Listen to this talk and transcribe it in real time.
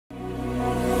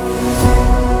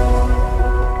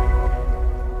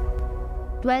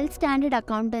12th Standard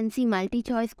Accountancy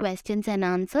Multi-Choice Questions and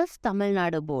Answers,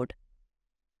 Tamilnadu Board.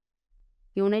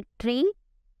 Unit 3,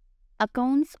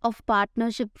 Accounts of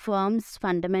Partnership Firms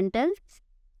Fundamentals.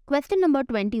 Question number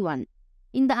 21.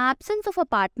 In the absence of a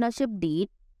partnership deed,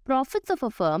 profits of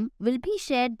a firm will be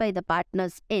shared by the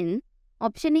partners in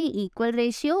option A, equal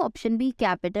ratio, option B,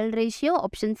 capital ratio,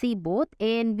 option C, both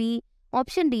A and B,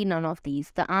 option D, none of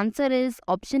these. The answer is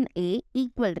option A,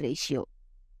 equal ratio.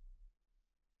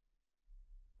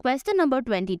 Question number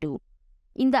 22.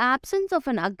 In the absence of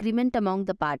an agreement among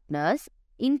the partners,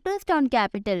 interest on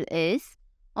capital is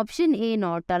option A,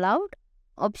 not allowed,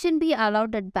 option B,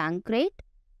 allowed at bank rate,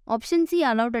 option C,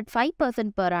 allowed at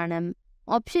 5% per annum,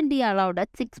 option D, allowed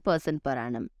at 6% per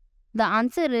annum. The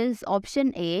answer is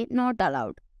option A, not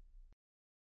allowed.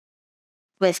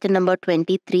 Question number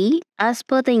 23. As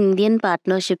per the Indian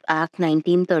Partnership Act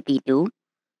 1932,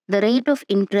 the rate of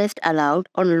interest allowed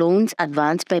on loans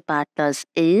advanced by partners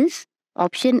is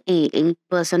option A,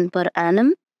 8% per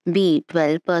annum, B,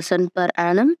 12% per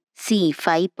annum, C,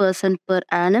 5% per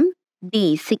annum,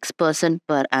 D, 6%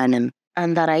 per annum.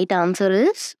 And the right answer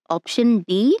is option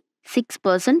D,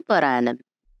 6% per annum.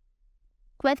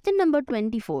 Question number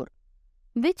 24.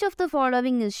 Which of the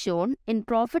following is shown in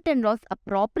profit and loss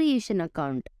appropriation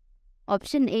account?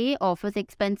 Option A, office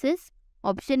expenses,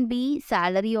 option B,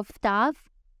 salary of staff,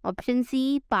 option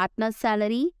C, partner's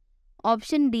salary,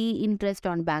 option D, interest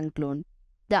on bank loan.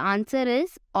 The answer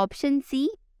is option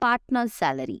C, partner's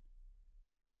salary.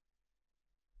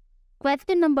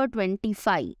 Question number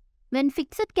 25. When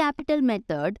fixed capital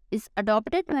method is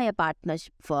adopted by a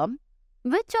partnership firm,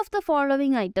 which of the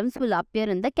following items will appear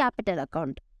in the capital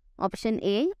account? Option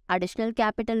A, additional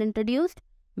capital introduced,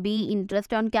 B,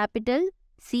 interest on capital,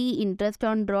 C, interest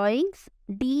on drawings,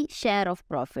 D, share of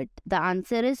profit. The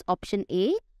answer is option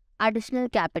A, additional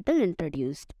capital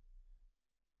introduced.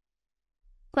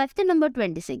 Question number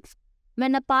 26.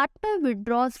 When a partner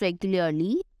withdraws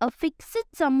regularly a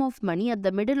fixed sum of money at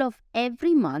the middle of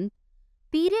every month,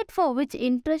 period for which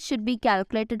interest should be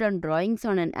calculated on drawings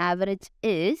on an average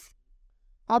is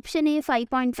option A,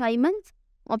 5.5 months,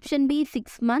 option B,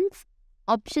 6 months,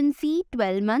 option C,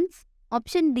 12 months,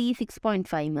 option D,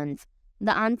 6.5 months.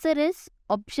 The answer is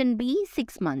option B,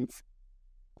 6 months.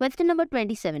 Question number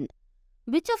 27.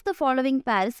 Which of the following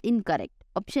pair is incorrect?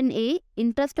 Option A,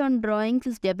 interest on drawings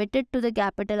is debited to the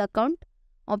capital account.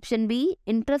 Option B,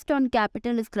 interest on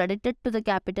capital is credited to the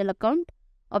capital account.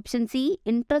 Option C,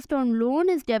 interest on loan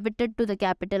is debited to the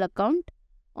capital account.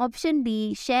 Option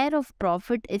D, share of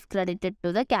profit is credited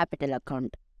to the capital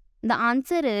account. The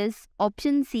answer is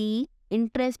option C,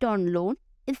 interest on loan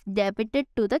is debited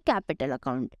to the capital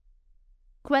account.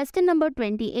 Question number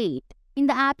 28. In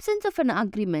the absence of an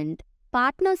agreement,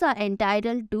 partners are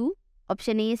entitled to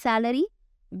option A, salary,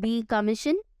 B,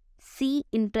 commission, C,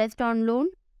 interest on loan,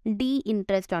 D,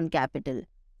 interest on capital.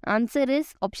 Answer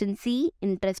is option C,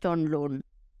 interest on loan.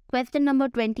 Question number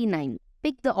 29.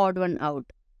 Pick the odd one out.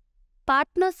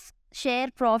 Partners share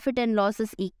profit and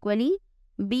losses equally.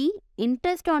 B,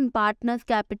 interest on partners'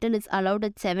 capital is allowed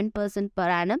at 7% per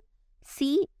annum.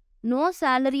 C, no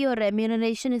salary or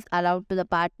remuneration is allowed to the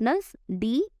partners.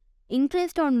 D,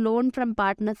 interest on loan from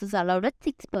partners is allowed at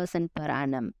 6% per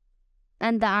annum.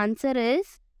 And the answer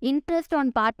is interest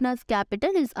on partners'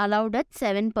 capital is allowed at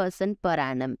 7% per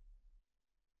annum.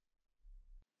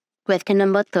 Question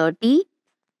number 30.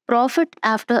 Profit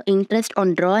after interest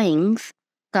on drawings,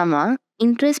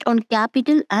 interest on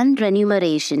capital and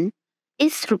remuneration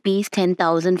is rupees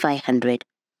 10,500.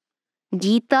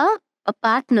 Geeta, a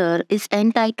partner, is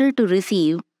entitled to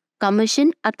receive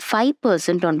commission at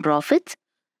 5% on profits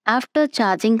after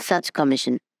charging such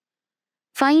commission.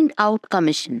 Find out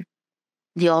commission.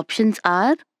 The options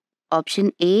are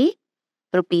option A,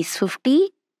 rupees 50,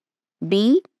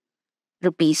 B,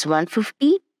 rupees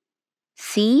 150,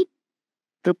 C,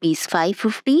 rupees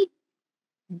 550,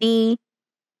 D,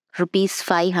 rupees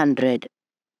 500.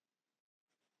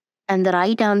 And the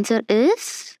right answer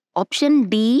is option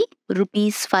D,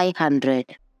 rupees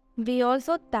 500. We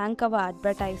also thank our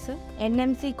advertiser,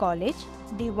 NMC College,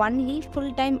 the only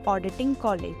full-time auditing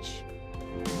college.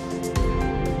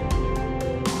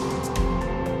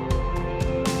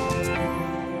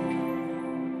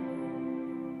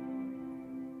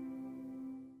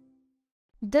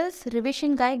 This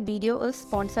revision guide video is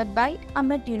sponsored by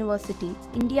AMET University,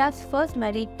 India's first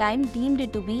maritime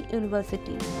deemed to be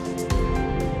university.